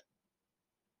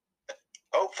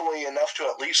 Hopefully enough to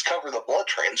at least cover the blood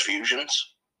transfusions.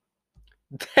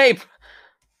 Hey,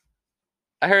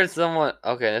 I heard someone.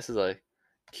 Okay, this is like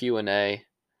Q&A.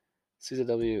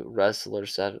 CZW wrestler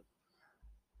said.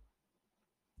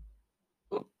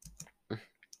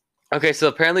 Okay, so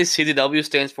apparently CZW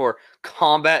stands for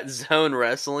Combat Zone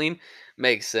Wrestling.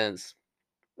 Makes sense.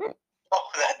 Oh,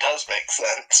 that does make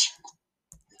sense.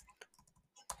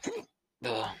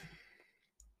 Ugh.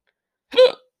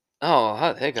 Oh,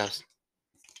 how hiccups.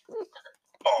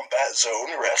 Combat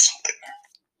Zone Wrestling.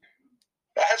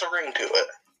 That has a ring to it.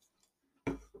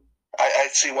 I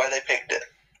see why they picked it.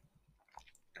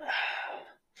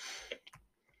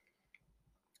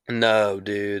 No,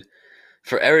 dude.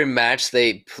 For every match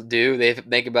they do, they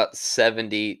make about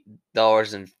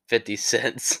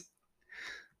 $70.50.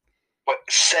 But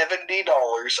 $70.50.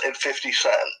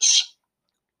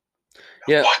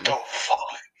 Yeah, What the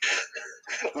fuck?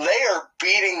 They are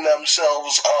beating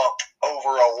themselves up over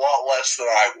a lot less than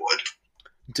I would.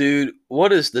 dude,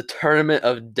 what is the Tournament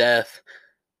of Death?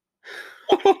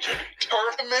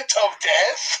 Tournament of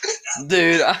Death?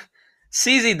 Dude,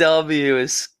 CZW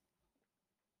is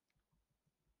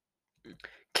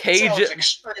Sounds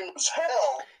extreme as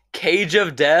hell. Cage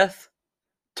of Death,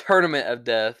 Tournament of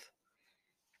Death.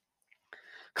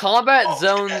 Combat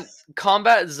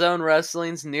Zone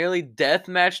Wrestling's nearly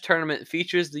deathmatch tournament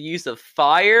features the use of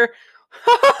fire,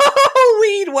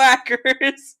 weed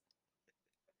whackers,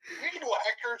 Weed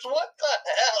whackers, what the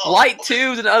hell? light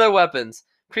tubes, and other weapons.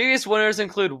 Previous winners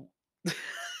include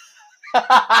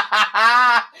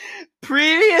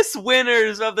Previous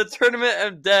winners of the Tournament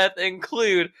of Death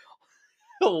include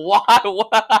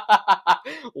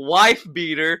Wife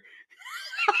Beater.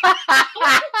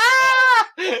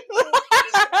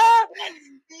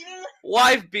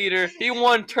 Wife Beater. He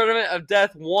won Tournament of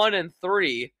Death 1 and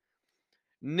 3.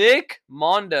 Nick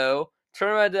Mondo,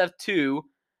 Tournament of Death 2.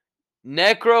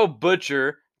 Necro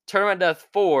Butcher, Tournament of Death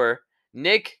 4.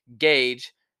 Nick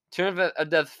Gage, Tournament of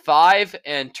Death 5.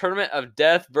 And Tournament of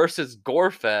Death versus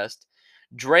Gorefest.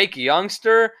 Drake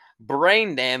Youngster,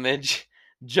 Brain Damage,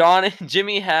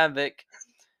 Jimmy Havoc,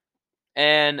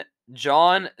 and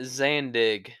John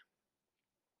Zandig.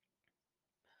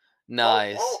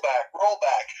 Nice. Roll back.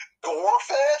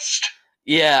 Gorefest?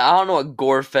 Yeah, I don't know what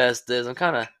Gorefest is. I'm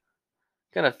kind of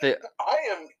I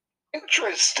am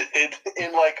interested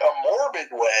in like a morbid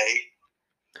way.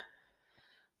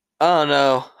 I don't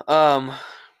know.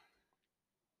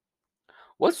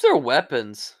 What's their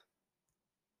weapons?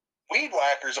 Weed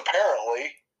whackers,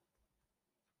 apparently.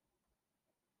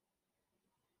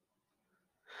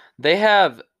 They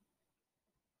have.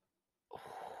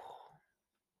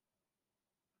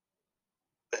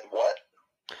 What?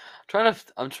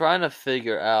 I'm trying to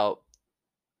figure out.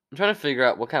 I'm trying to figure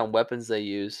out what kind of weapons they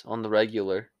use on the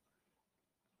regular.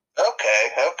 Okay.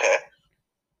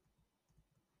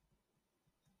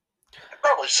 It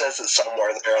probably says it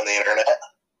somewhere there on the internet.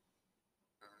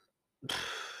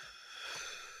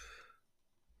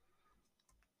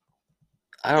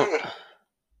 I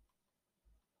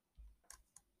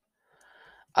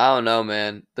don't know,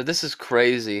 man. But this is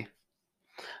crazy.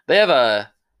 They have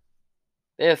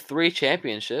 3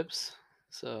 championships.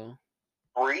 So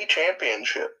 3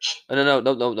 championships.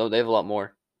 no. They have a lot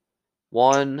more.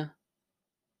 1.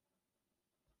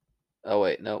 Oh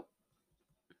wait, no.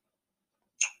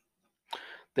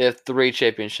 They have 3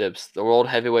 championships: the World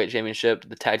Heavyweight Championship,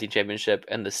 the Tag Team Championship,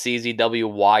 and the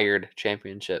CZW Wired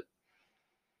Championship.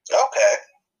 Okay.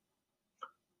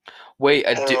 Wait,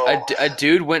 a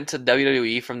dude went to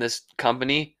WWE from this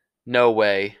company? No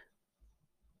way.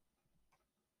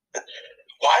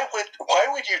 Why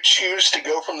would you choose to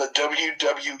go from the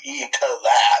WWE to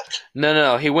that?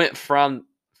 No. He went from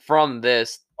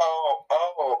this.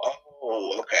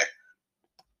 Oh, okay.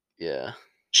 Yeah.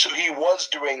 So he was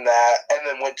doing that and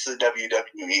then went to the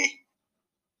WWE.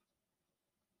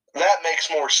 That makes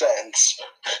more sense.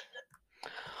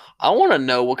 I want to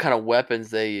know what kind of weapons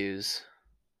they use.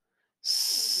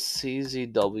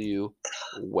 CZW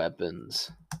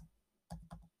weapons.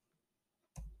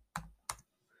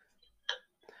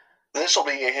 This will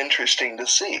be interesting to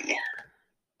see.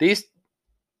 This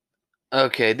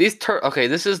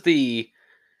is the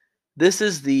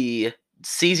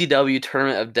CZW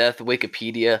Tournament of Death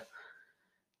Wikipedia.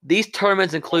 These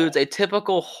tournaments includes a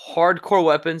typical hardcore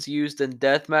weapons used in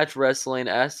deathmatch wrestling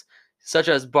such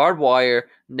as barbed wire,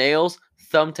 nails,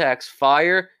 thumbtacks,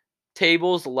 fire,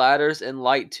 tables, ladders, and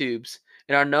light tubes,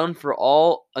 and are known for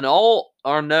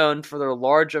their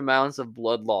large amounts of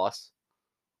blood loss.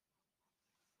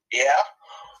 Yeah.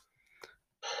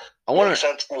 Makes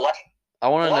sense. I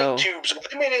want to know. Light tubes. What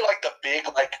do you mean, like the big,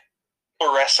 like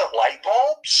fluorescent light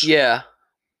bulbs? Yeah.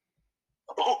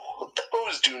 Ooh,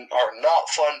 those are not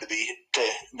fun to be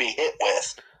hit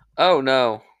with. Oh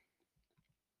no.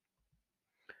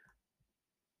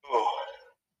 Ooh.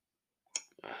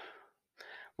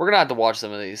 We're gonna have to watch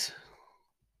some of these.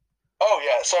 Oh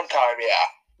yeah, sometime, yeah.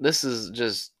 This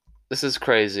is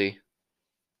crazy,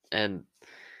 and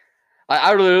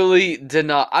I literally did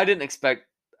not. I didn't expect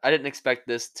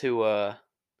this to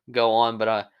go on.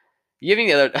 But you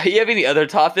have any other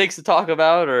topics to talk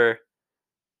about, or?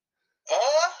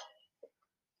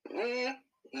 None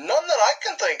that I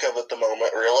can think of at the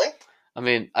moment, really. I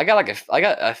mean, I got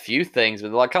a few things, but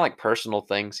like kind of like personal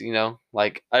things, you know.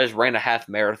 Like I just ran a half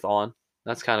marathon.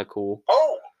 That's kind of cool.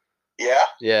 Oh, yeah.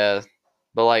 Yeah,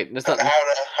 but like it's not.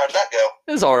 How'd that go?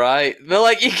 It's all right, but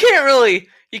like you can't really,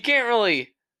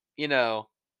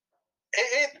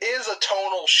 It is a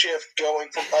tonal shift going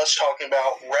from us talking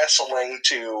about wrestling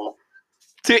to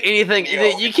anything.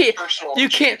 You can't personal you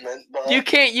can't achievement. But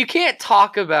you can't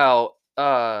talk about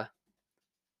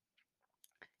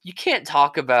you can't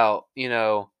talk about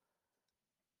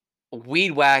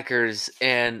weed whackers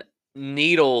and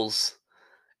needles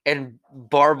and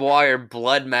barbed wire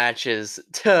blood matches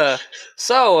to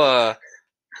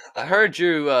I heard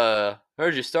you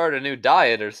start a new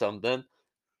diet or something.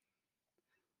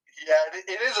 yeah,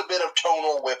 it is a bit of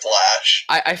tonal whiplash.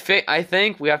 I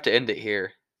think we have to end it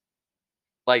here.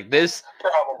 Like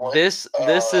Probably. this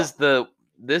is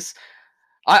this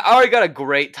I already got a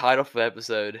great title for the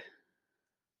episode.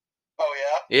 Oh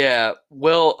yeah. Yeah,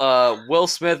 Will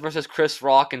Smith versus Chris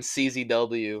Rock and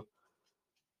CZW.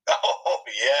 Oh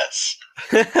yes.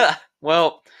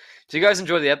 Well, if you guys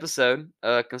enjoy the episode,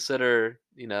 consider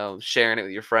sharing it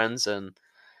with your friends and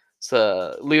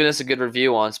leaving us a good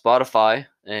review on Spotify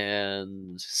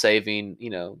and saving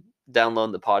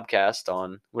downloading the podcast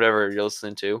on whatever you're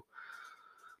listening to.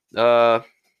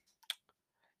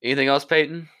 Anything else,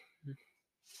 Peyton?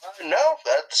 No,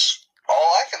 that's all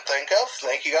I can think of.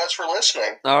 Thank you guys for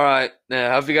listening. All right. Yeah,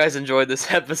 I hope you guys enjoyed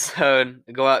this episode.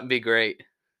 Go out and be great.